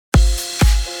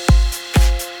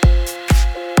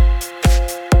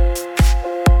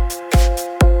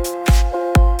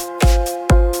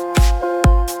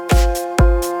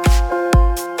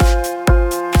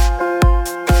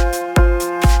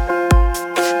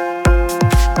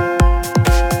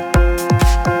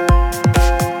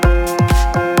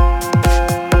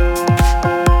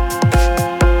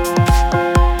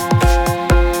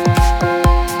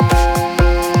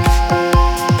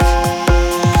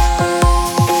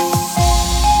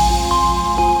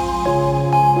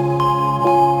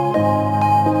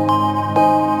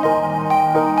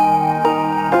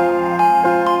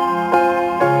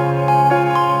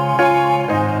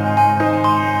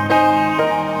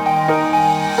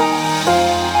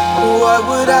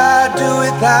would I do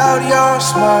without your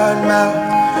smart mouth?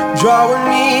 Drawing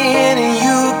me in and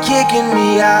you kicking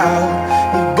me out.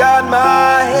 You got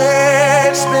my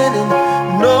head spinning,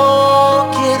 no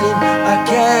kidding, I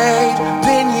can't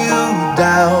pin you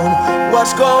down.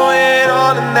 What's going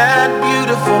on in that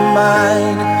beautiful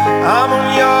mind? I'm on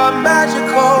your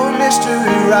magical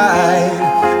mystery ride,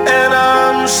 and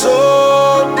I'm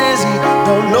so dizzy,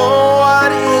 don't know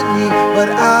what hit me, but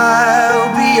I'll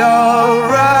be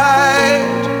alright.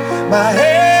 My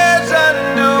head's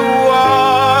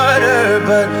underwater,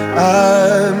 but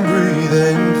I'm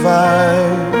breathing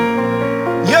fine.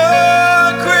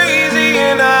 You're crazy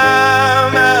and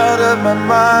I'm out of my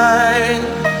mind,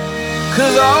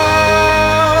 'cause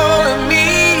all of me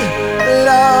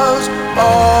loves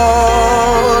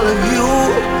all of you.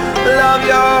 Love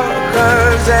your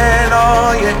curves and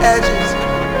all your edges,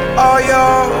 all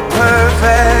your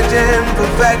perfect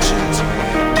imperfections.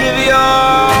 Give your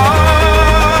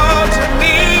all to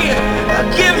me, I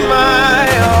give my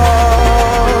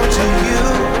all to you.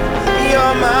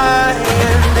 You're my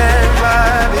end and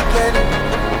my beginning.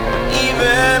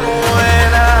 Even when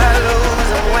I lose,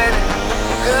 I'm winning,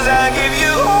 'cause I give you